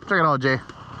 Check it out, Jay. I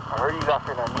heard he's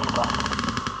after that knee, but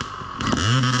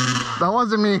That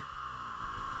wasn't me.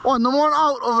 Oh, no more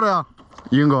out over there.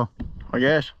 You can go. I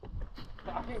guess.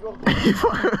 I can go.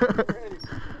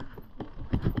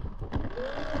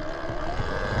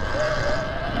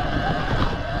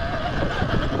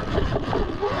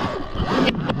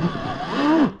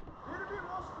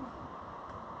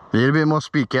 A little bit more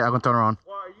speed, yeah, I can turn around.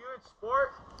 Well, are you in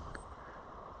sport?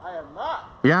 I am not.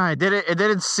 Yeah, it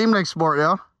didn't seem like sport,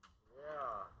 yeah?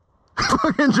 Yeah.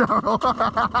 Fucking Jaro.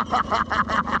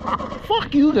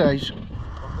 Fuck you guys.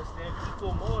 Understand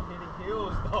equal mode hitting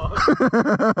hills, dog.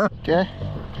 Okay.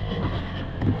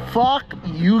 Fuck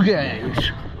you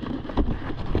guys.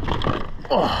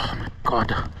 Oh my god.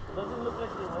 Doesn't look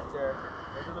like they went there.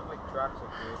 Doesn't look like tracks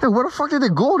like this. Hey, where the fuck did they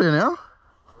go then, yeah?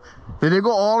 Did they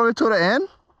go all the way to the end?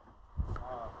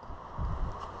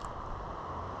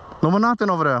 No more nothing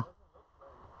over there.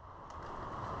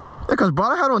 Yeah, because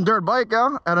brother had on dirt bike,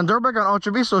 yeah? Had a dirt bike on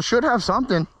Ultra Bee, so should have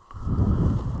something.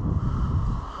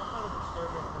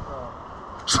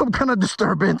 Some kind of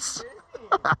disturbance.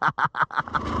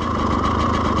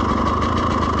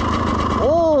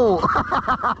 Oh!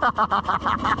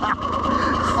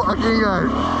 Fucking guy.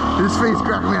 His face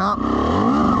cracked me up.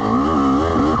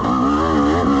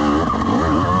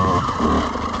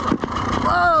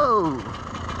 Whoa!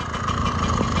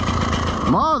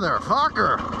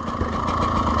 Motherfucker!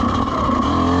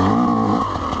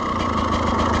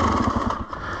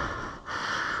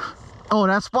 Oh,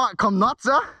 that spot come nuts,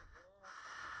 huh?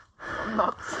 I'm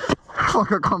nuts.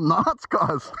 Fucker come nuts,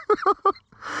 cuz.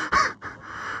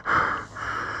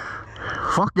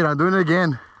 Fuck it, I'm doing it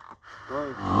again.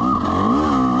 Right.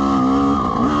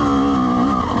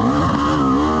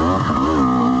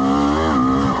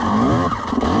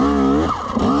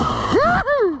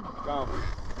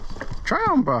 Try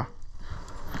on, bro.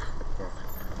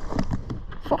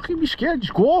 Fucking be scared,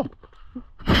 just go.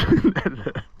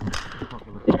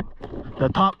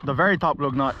 The very top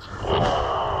look nuts.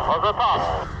 How's the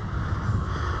top?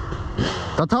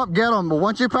 The top, get them, but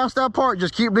once you pass that part,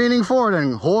 just keep leaning forward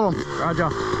and hold them. Roger.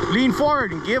 Lean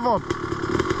forward and give up.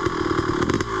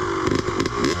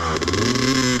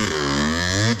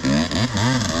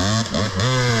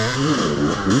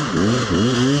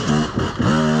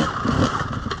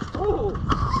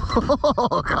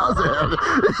 Oh, cousin.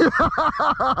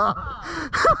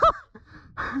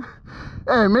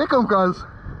 Hey, make them, cuz.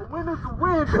 The win is the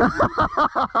win.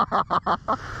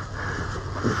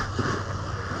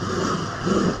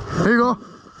 Here you go.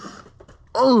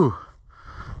 Oh.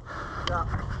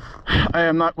 I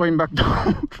am not going back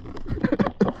down.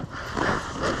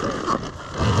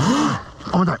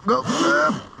 One time, go.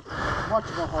 Watch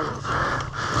my heart.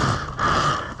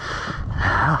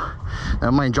 I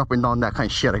mind dropping down that kind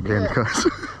of shit again because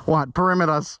what?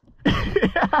 Perimeters.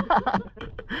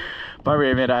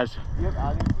 Perimeters. You have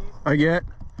Allen keys? I get.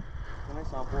 Can I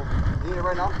sample? You need it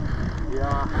right now? Yeah.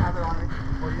 I have it on me.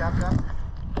 Oh, you have that?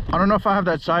 I don't know if I have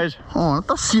that size. Oh, not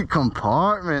the seat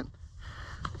compartment.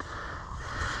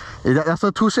 Hey, that's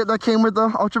the 2-set that came with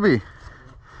the Ultra Bee.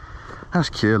 That's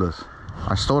killers.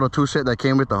 I stole the 2-set that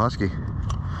came with the Husky.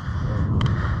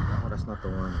 Oh, that's not the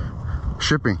one.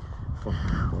 Shipping.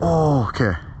 Oh,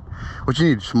 okay. What you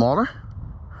need? Smaller?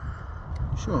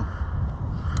 Sure.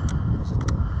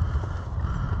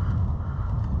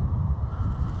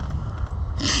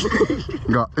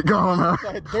 Got him, man.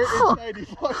 Dirt inside the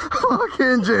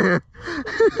Fucking Jay.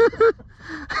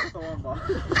 That's the one, boss.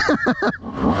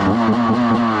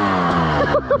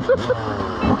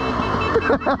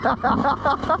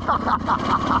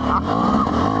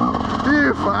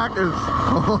 You fuckers.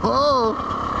 Oh.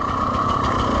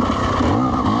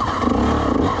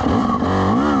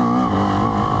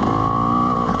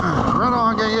 Right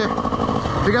on, gang.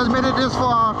 If you guys made it this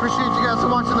far, appreciate you guys for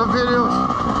watching the videos.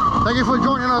 Thank you for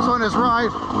joining us on this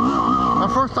ride. My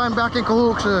first time back in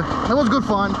Kahuku. It was good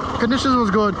fun. Conditions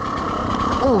was good.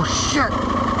 Oh shit.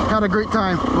 Had a great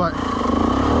time. But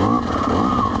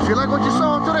if you like what you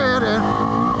saw today, then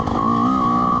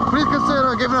please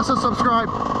consider giving us a subscribe.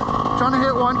 Trying to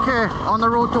hit 1K on the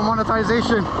road to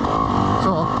monetization.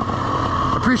 So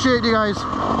appreciate you guys.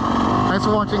 Thanks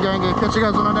for watching, gang. Catch you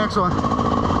guys on the next one.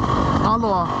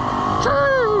 Aloha.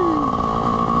 Cheers.